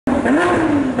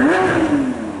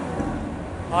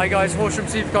Hi guys, Horse from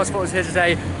Supercars Spotters here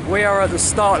today. We are at the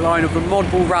start line of the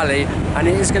Modball Rally and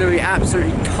it is going to be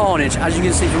absolutely carnage, as you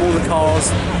can see from all the cars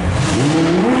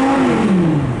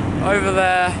over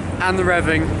there and the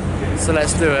revving. So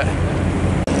let's do it.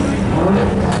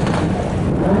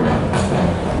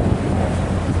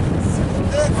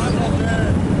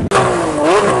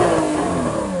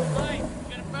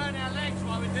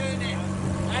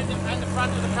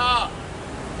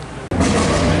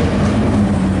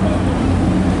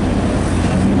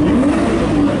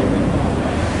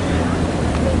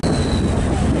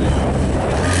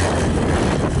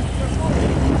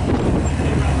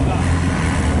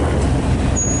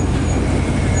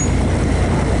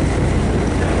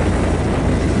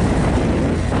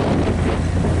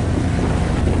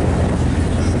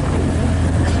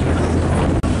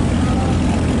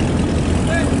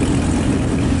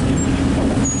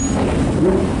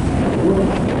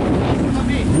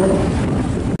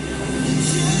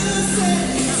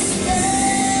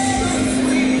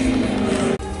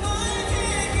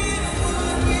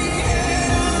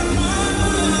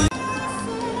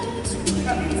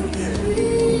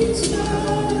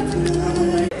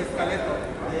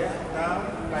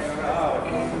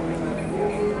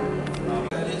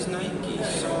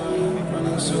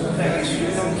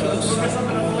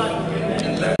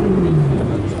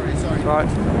 Right,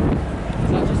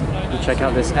 we'll check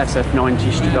out this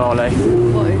SF90 Stradale.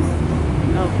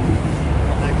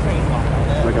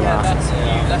 Look at that.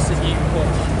 That's the new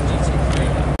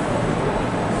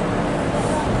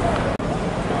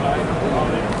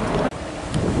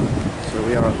So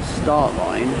we are at the start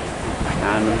line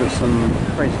and we've got some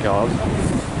race cars.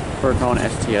 Huracan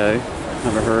STO,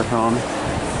 another Huracan,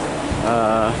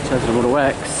 Tesla Model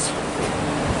X,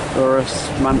 Urus,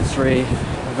 Mansory,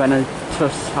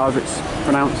 Venetus, however it's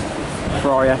pronounced,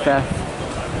 Ferrari FF,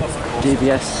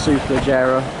 GBS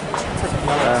Supercars.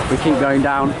 We keep going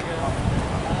down.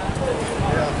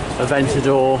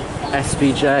 Aventador,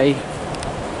 SVJ,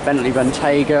 Bentley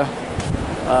Bentayga,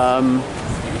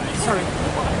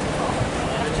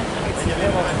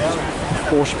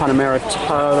 Porsche Panamera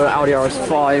Turbo, Audi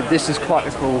RS5. This is quite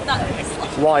a cool.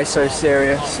 Why so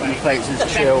serious? And the plates is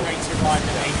chill.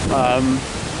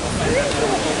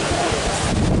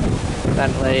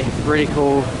 Bentley, really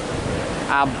cool.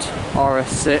 ABT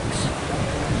RS6,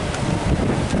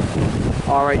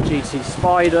 R8 GT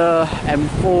Spider,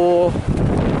 M4,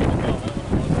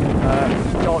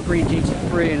 dark green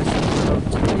GT3 and a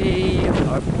T. I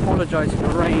apologise for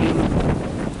the rain.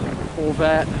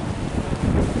 Corvette,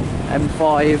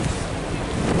 M5.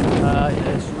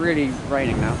 It's really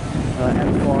raining now.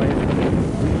 M5.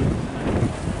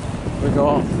 We've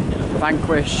got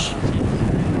Vanquish,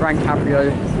 Grand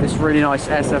Cabrio, this really nice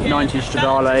SF90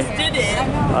 Stradale,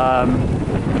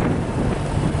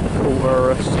 cool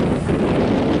Urus.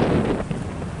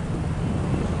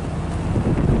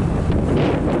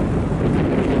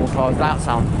 More cars, that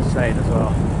sounds insane as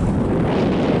well.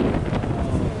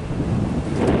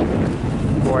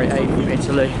 488 from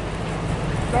Italy,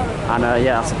 and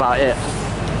yeah, that's about it.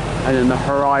 And then the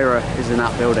Harira is in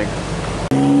that building.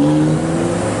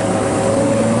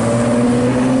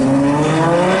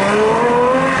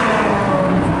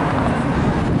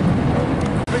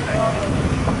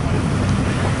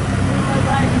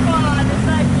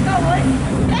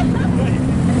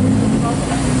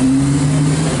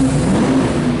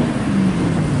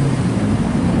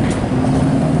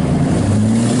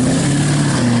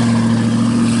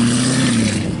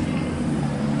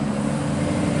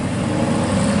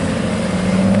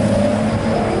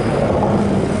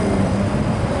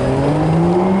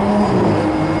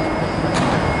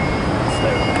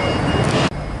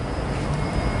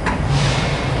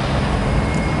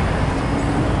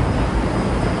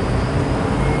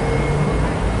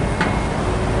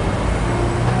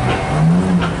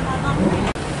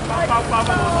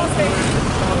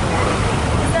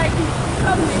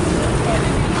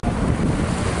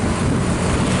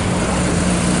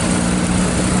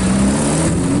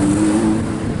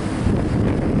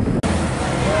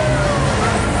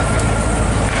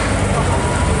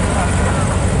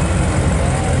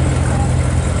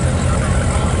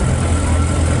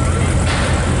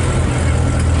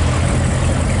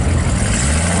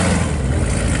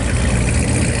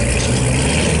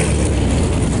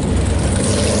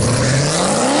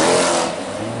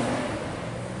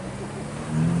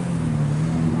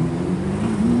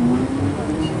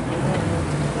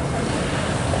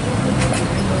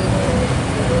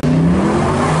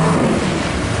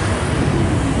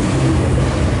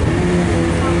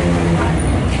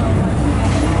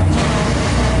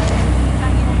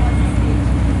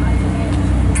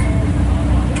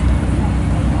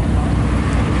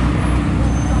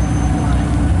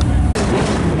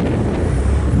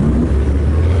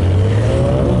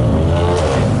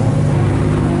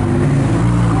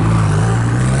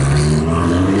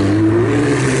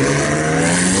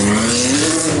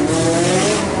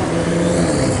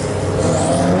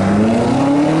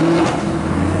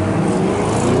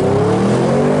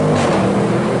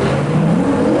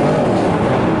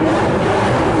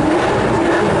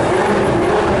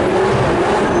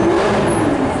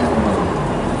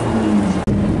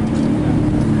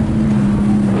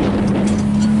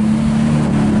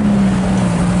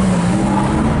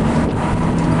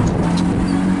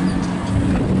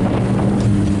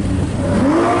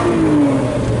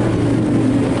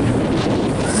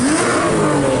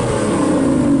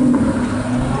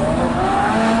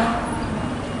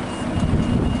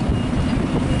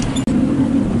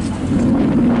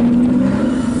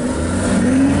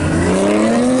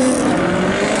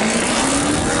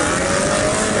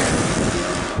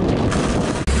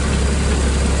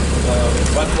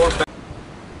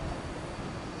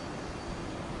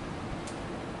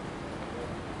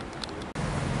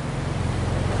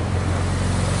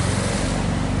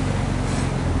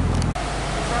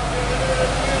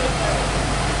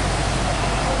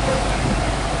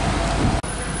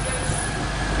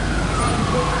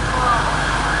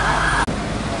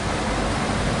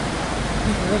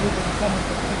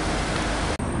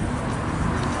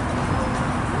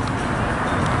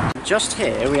 Just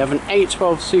here we have an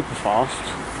 812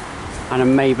 Superfast and a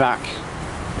Maybach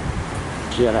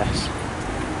GLS.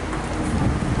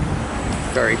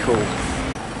 Very cool.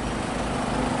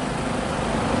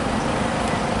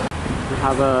 We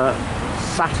have a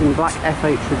satin black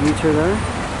F8 Tributor there.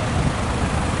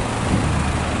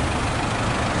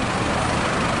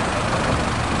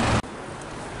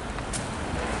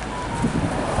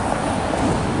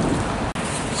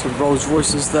 Some Rolls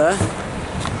Royces there.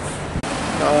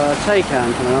 Got a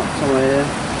Taycan coming up somewhere here.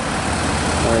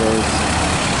 There it is.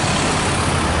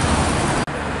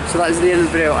 So that is the end of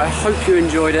the video. I hope you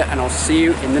enjoyed it and I'll see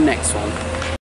you in the next one.